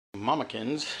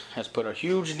Mammakins has put a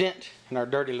huge dent in our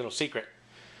dirty little secret.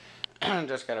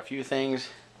 Just got a few things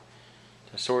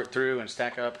to sort through and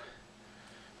stack up.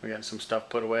 We got some stuff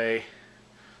put away,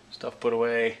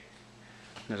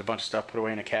 There's a bunch of stuff put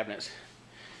away in the cabinets,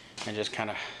 and just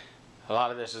kind of, a lot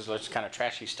of this is just kind of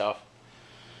trashy stuff,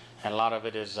 and a lot of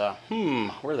it is,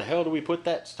 where the hell do we put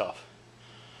that stuff?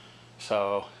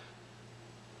 So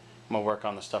I'm gonna work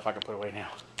on the stuff I can put away now.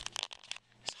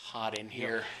 It's hot in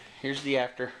here. Here's the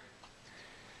after.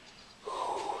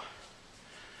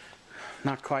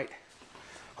 Not quite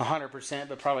 100%,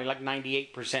 but probably like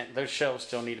 98%. Those shelves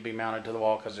still need to be mounted to the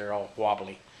wall because they're all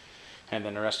wobbly. And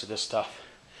then the rest of this stuff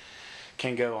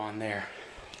can go on there.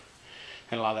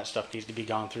 And a lot of that stuff needs to be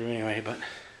gone through anyway, but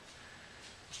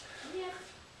yeah.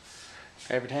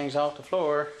 Everything's off the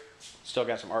floor. Still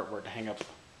got some artwork to hang up.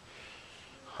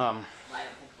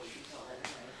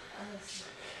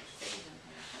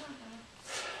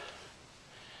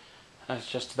 That's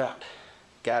just about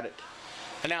got it.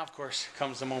 And now, of course,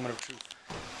 comes the moment of truth.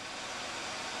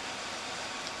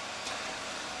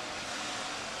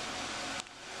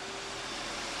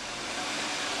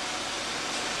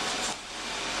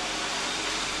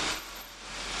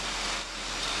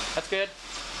 That's good.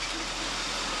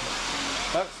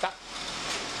 Oh, stop.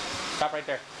 Stop right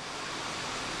there.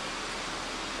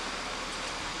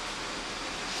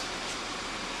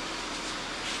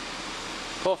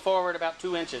 Pull forward about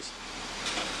 2 inches.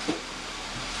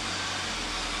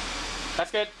 That's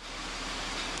good.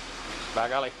 By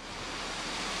golly.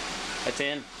 It's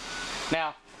in.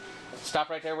 Now, stop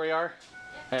right there where you are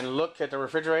and look at the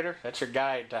refrigerator. That's your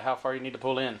guide to how far you need to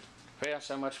pull in. Yeah,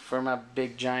 so much for my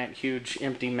big, giant, huge,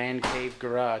 empty man cave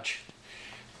garage.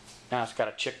 Now it's got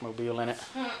a chick-mobile in it. The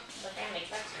family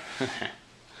tractor.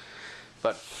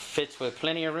 But fits with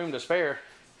plenty of room to spare.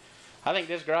 I think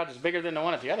this garage is bigger than the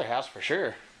one at the other house for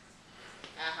sure.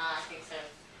 I think so.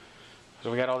 So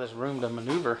we got all this room to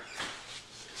maneuver.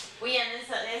 Well, yeah,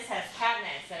 this has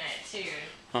cabinets in it too.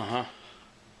 Uh-huh.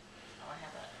 Oh, I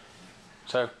have that.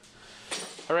 So,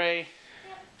 hooray. Yep.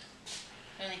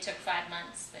 It only took 5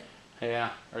 months, but... Yeah.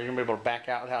 Are you going to be able to back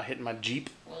out without hitting my Jeep?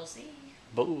 We'll see.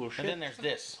 Bullshit. And then there's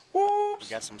this. Whoops.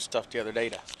 We got some stuff the other day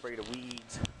to spray the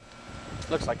weeds.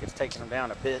 Looks like it's taking them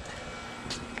down a bit.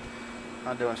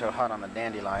 Not doing so hot on the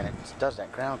dandelion. It does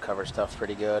that ground cover stuff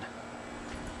pretty good.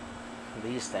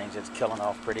 These things it's killing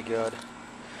off pretty good.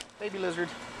 Baby lizard.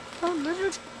 Oh,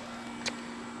 lizard.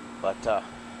 But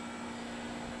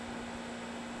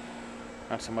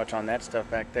not so much on that stuff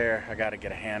back there. I got to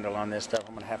get a handle on this stuff.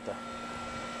 I'm gonna have to.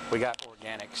 We got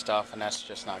organic stuff, and that's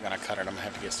just not gonna cut it. I'm gonna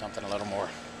have to get something a little more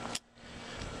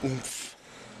oomph.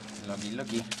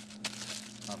 Looky.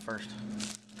 My first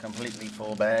completely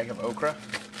full bag of okra.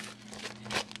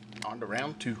 On to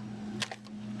round 2.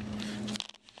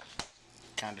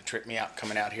 Kind of tripped me out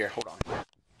coming out here. Hold on.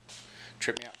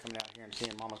 Tripped me out coming out here and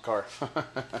seeing Mama's car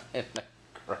in the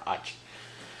garage.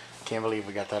 Can't believe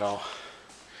we got that all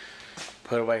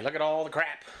put away. Look at all the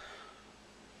crap.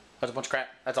 That's a bunch of crap.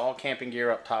 That's all camping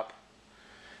gear up top.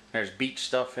 There's beach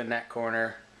stuff in that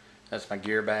corner. That's my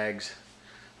gear bags.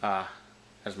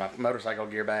 There's my motorcycle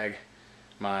gear bag,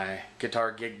 my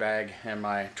guitar gig bag, and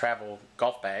my travel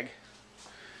golf bag.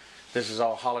 This is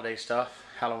all holiday stuff.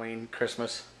 Halloween,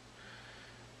 Christmas,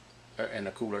 and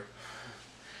a cooler.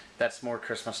 That's more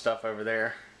Christmas stuff over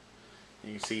there.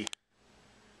 You can see,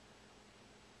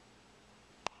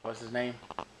 what's his name?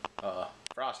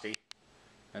 Frosty.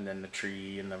 And then the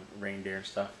tree and the reindeer and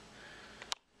stuff.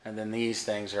 And then these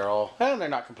things are all, well, they're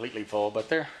not completely full, but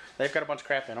they've got a bunch of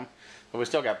crap in them. But we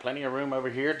still got plenty of room over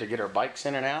here to get our bikes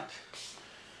in and out.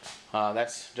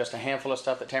 That's just a handful of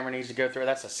stuff that Tamara needs to go through.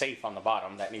 That's a safe on the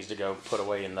bottom that needs to go put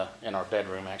away in our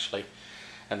bedroom actually.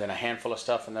 And then a handful of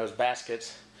stuff in those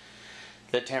baskets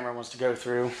that Tamara wants to go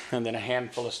through, and then a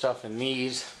handful of stuff in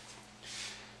these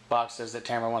boxes that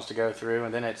Tamara wants to go through,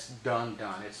 and then it's done.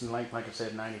 It's like I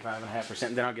said,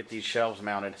 95.5%. Then I'll get these shelves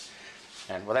mounted,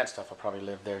 and well, that stuff will probably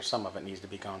live there. Some of it needs to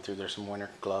be gone through. There's some winter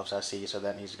gloves I see, so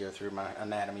that needs to go through my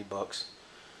anatomy books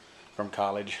from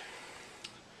college.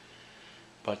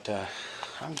 But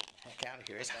I'm getting the heck out of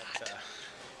here. It's hot.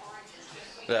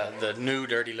 The new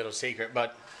dirty little secret,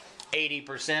 but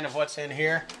 80% of what's in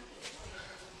here,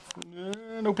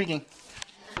 no peeking,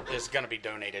 is gonna be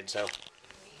donated. So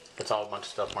it's all a bunch of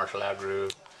stuff Marshall outgrew,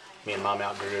 me and Mom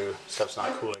outgrew. Stuff's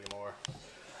not cool anymore.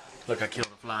 Look, I killed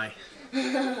a fly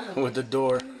with the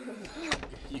door.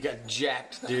 You got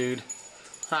jacked, dude.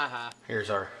 Haha. Here's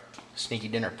our sneaky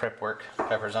dinner prep work.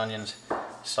 Peppers, onions,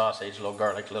 sausage, little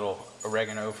garlic, little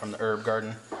oregano from the herb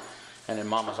garden. And then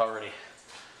Mama's already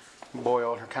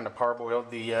boiled, or kind of parboiled,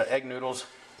 the egg noodles.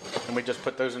 And we just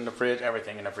put those in the fridge,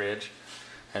 everything in the fridge.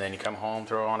 And then you come home,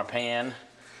 throw on a pan,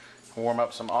 warm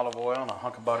up some olive oil and a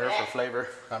hunk of butter for flavor.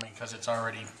 I mean, because it's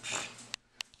already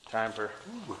time for,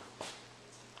 ooh,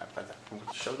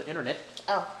 show the internet.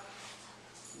 Oh.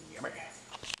 Yummy.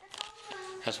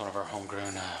 That's one of our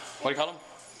homegrown, what do you call them?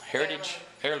 Heritage,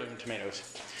 heirloom tomatoes.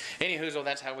 Any hoozle,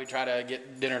 that's how we try to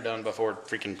get dinner done before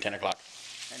freaking 10 o'clock.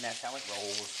 And that's how it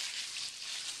rolls.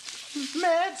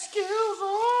 Mad skills,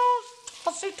 oh,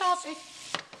 tossy tossy.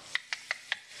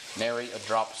 Nary a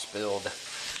drop spilled.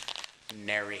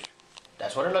 Nary.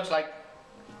 That's what it looks like.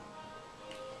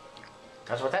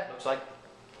 That's what that looks like.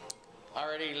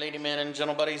 Alrighty, lady men and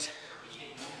gentle buddies.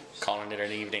 Calling it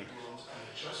an evening.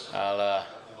 I'll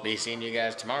be seeing you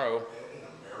guys tomorrow.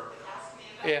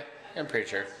 Yeah, I'm pretty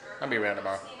sure. I'll be around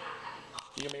tomorrow.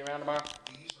 You gonna be around tomorrow?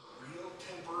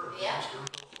 Yeah.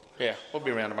 Yeah, we'll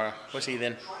be around tomorrow. We'll see you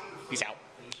then.